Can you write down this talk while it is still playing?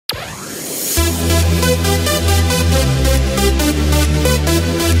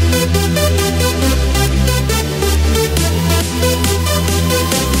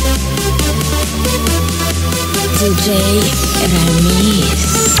Remix.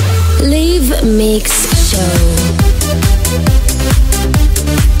 Live Mix Show.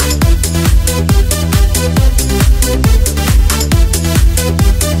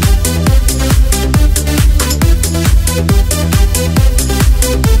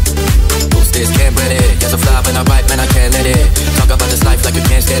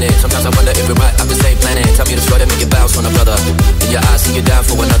 Sometimes I wonder if we're right out the same planet. Tell me the story that make you bounce on a brother. In your eyes, see you down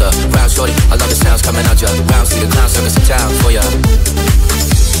for another. Round shorty, I love the sounds coming out ya. Round, see the clown service in town for ya.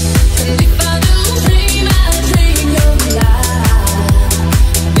 And if I do dream, I dream your life.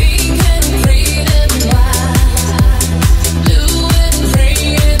 We can breathe at night. Do it,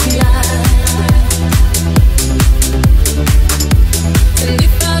 bring it night. And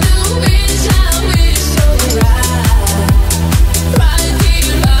if I do wish, I wish so right.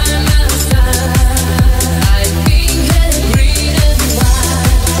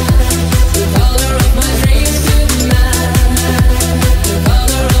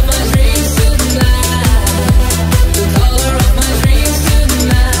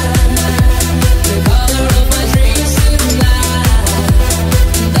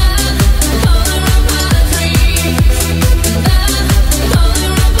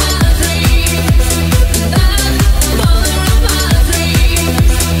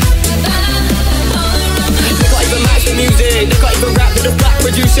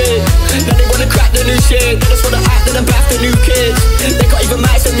 Now they wanna crack the new shit. They just wanna act that I'm back the new kids. They can't even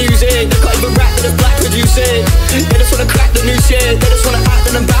match the music. They can't even rap that it's black producing. They just wanna crack the new shit. They just wanna act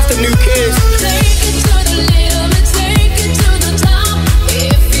that I'm back the new kids. Take it to the limit, take it to the top.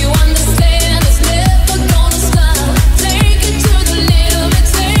 If you understand, it's never gonna stop. Take it to the limit,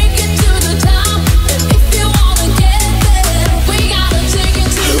 take it to the top. And if you wanna get there, we gotta take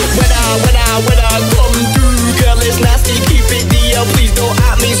it to the top. When I come through, girl, it's nasty, keep it DL. Please don't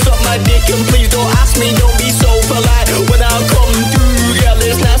at me, suck my dick, and please don't ask me, don't be so polite. When I come through, girl,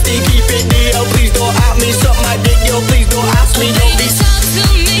 it's nasty, keep it DL. Please don't at me, suck my dick, yo, please don't ask me, don't be. Talk to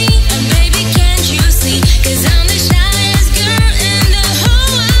me, and baby, can't you see? 'Cause I'm the shyest girl in the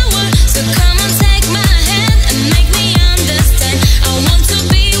whole wide world. So come on, take my hand and make me understand. I want to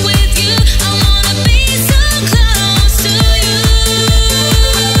be with you, I wanna be so close to you.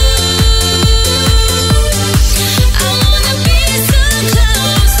 I wanna be so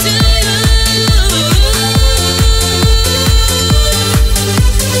close to you.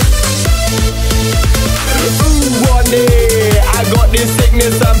 Ooh, one day I got this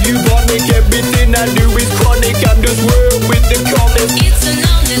sickness, I'm bubonic. Everything I do is chronic. I'm just world with the calmness. It's a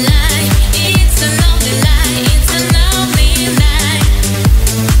lonely life. It's a lonely life. It's a lonely life.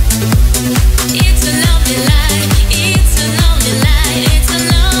 It's a lonely life. It's a lonely life. It's a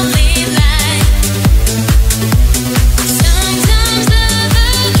lonely life. Sometimes love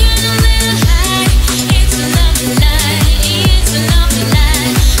can a little high. It's a lonely life. It's a lonely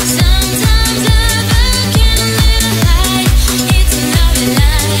life. Sometimes love can a little high. It's a lonely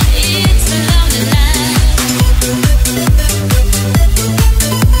life. It's a lonely life.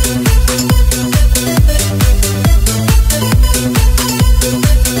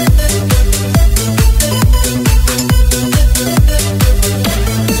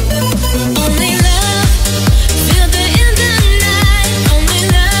 Only love, feel the in the night. Only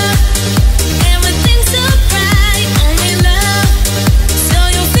love, everything's so bright. Only love, so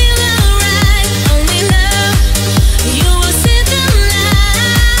you feel alright. Only love, you will see the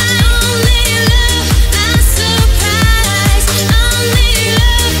light. Only love, my surprise. Only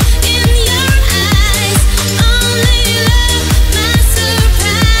love in your eyes. Only love, my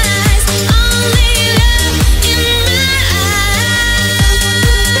surprise. Only love in my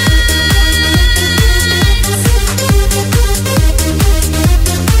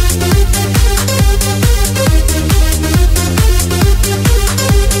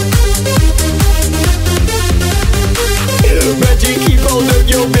Reggie, keep hold of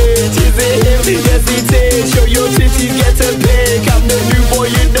your bitch. Is it him? Yes, it is. Show your titties, get a pic. I'm the new boy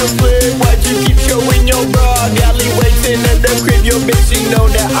in the flip. Why'd you keep showing your bra? Galley waiting at the crib. Your bitch, you know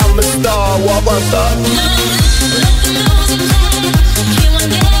that I'm a star. What was that? He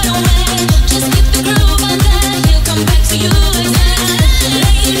won't get away. Just keep the groove on that. He'll come back to you again.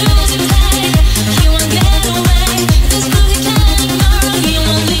 Lay loose and tight. He won't get away. This groove he can't ignore. He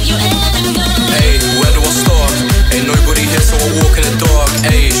won't leave you anymore. Hey, where do I start? Ain't nobody here, so I walk in the dark.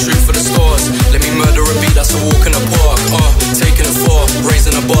 Hey, shoot for the stars. Let me murder a beat, that's a walk in the park. Taking it far,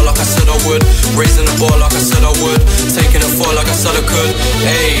 raising the bar like I said I would. Raising the bar like I said I would. Taking it far like I said I could.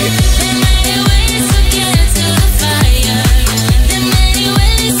 Hey. There are many ways to get to the fire. There are many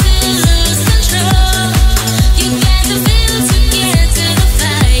ways to lose control. You got to feel to get to the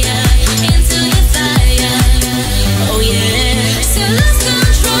fire, into the fire. Oh yeah.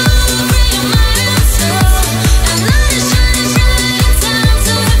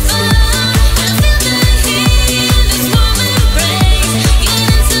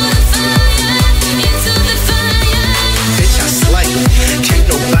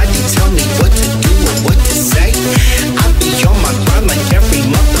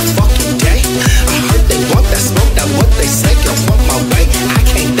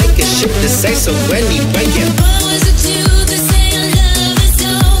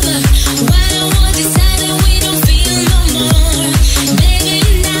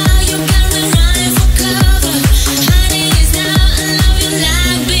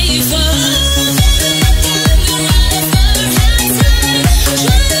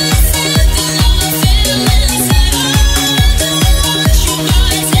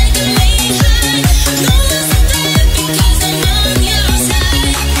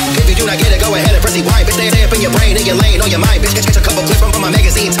 time, bitch. Catch a couple clips from my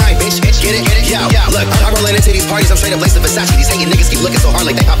magazine time, bitch. Get it? Yo, look, I'm rolling into these parties, I'm straight up laced in Versace. These hating niggas keep looking so hard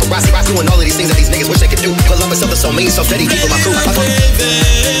like they paparazzi. Doing all of these things that these niggas wish they could do. Pull up with something so mean, so steady, people my crew.